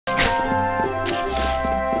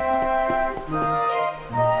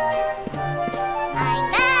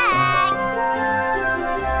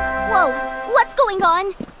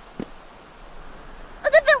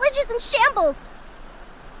shambles!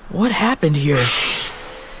 What happened here?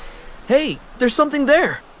 Hey, there's something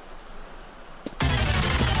there!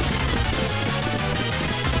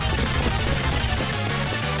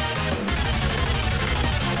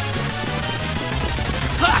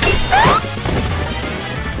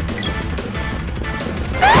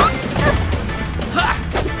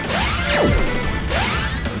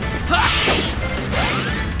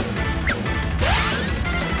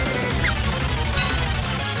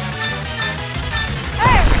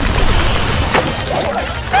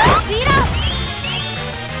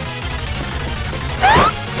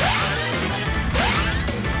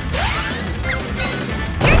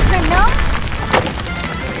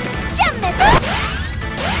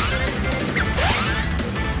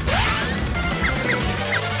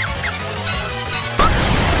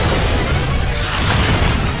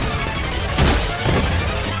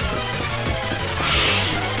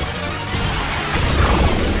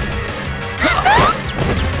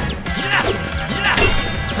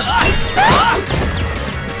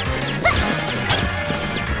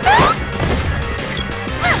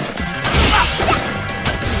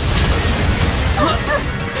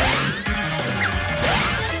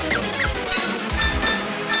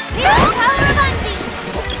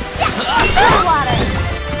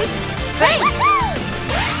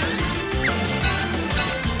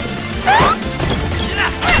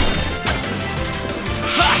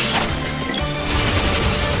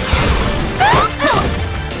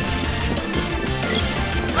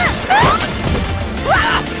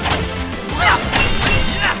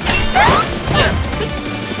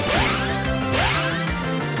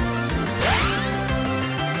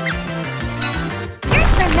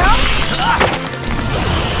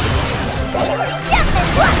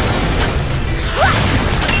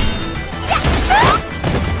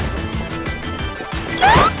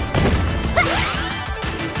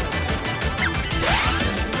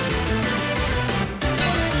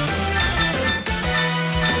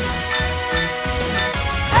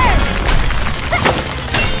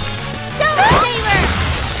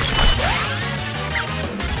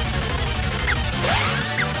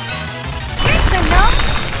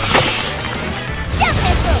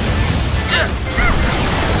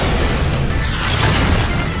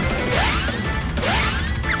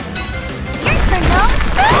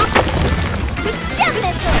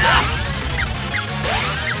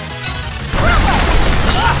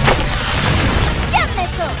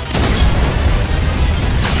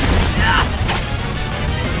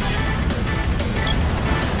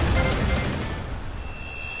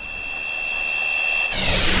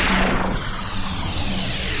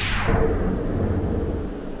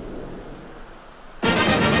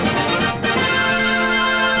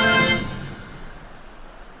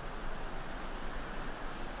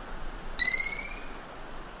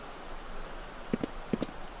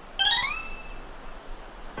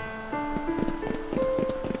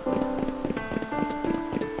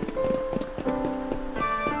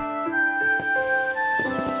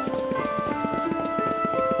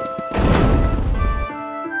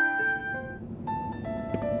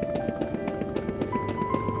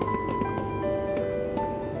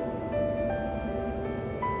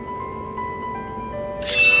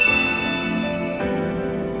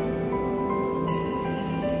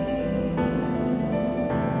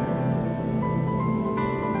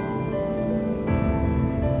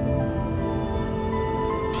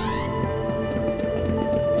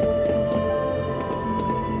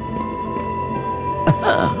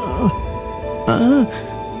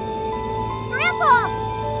 Grandpa!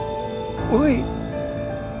 Wait.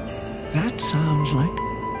 That sounds like...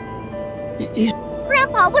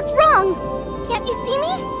 Grandpa, what's wrong? Can't you see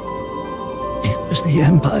me? It was the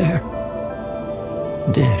Empire.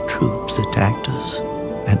 Their troops attacked us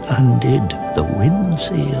and undid the wind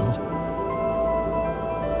seal.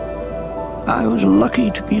 I was lucky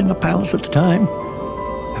to be in the palace at the time.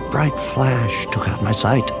 A bright flash took out my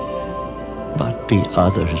sight. But the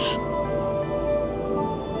others...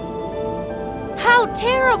 How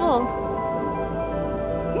terrible!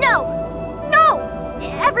 No! No!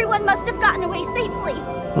 Everyone must have gotten away safely.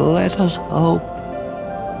 Let us hope.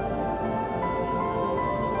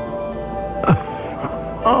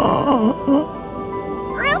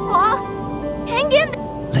 Grandpa! Hang in!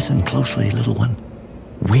 Listen closely, little one.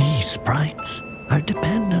 We sprites are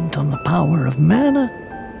dependent on the power of mana.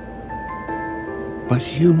 But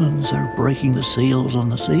humans are breaking the seals on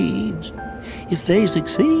the seeds. If they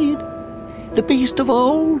succeed, the beast of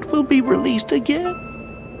old will be released again.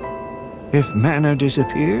 If mana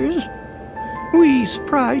disappears, we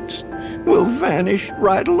sprites will vanish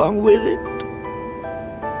right along with it.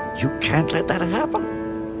 You can't let that happen.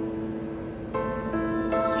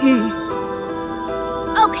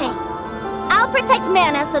 Okay. I'll protect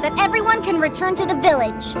Mana so that everyone can return to the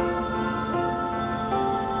village.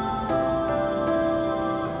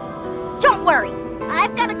 Don't worry.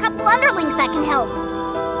 I've got a couple underlings that can help.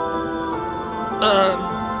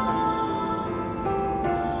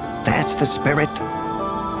 That's the spirit.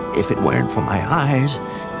 If it weren't for my eyes,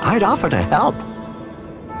 I'd offer to help.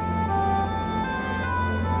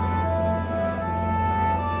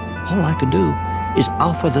 All I can do is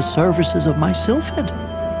offer the services of my sylphid,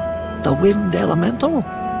 the wind elemental.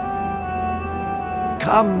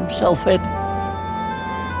 Come, sylphid.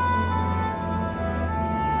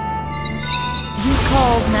 You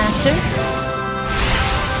called, Master?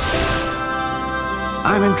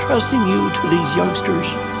 I'm entrusting you to these youngsters.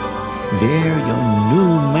 They're your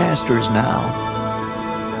new masters now.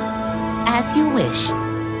 As you wish.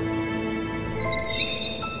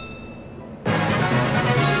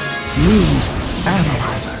 Use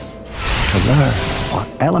Analyzer to learn what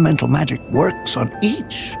elemental magic works on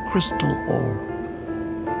each crystal orb.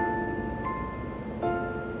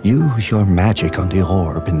 Use your magic on the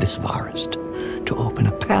orb in this forest to open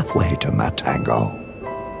a pathway to Matango.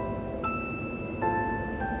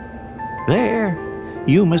 There,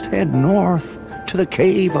 you must head north to the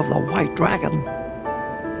cave of the White Dragon.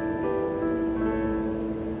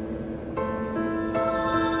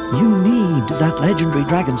 You need that legendary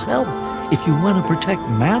dragon's help if you want to protect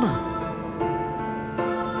Mana.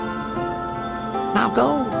 Now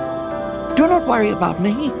go. Do not worry about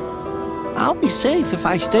me. I'll be safe if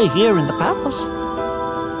I stay here in the palace.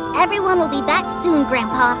 Everyone will be back soon,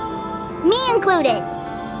 Grandpa. Me included.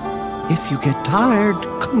 If you get tired,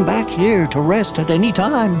 come back here to rest at any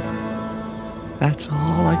time. That's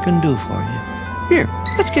all I can do for you. Here,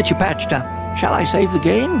 let's get you patched up. Shall I save the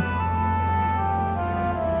game?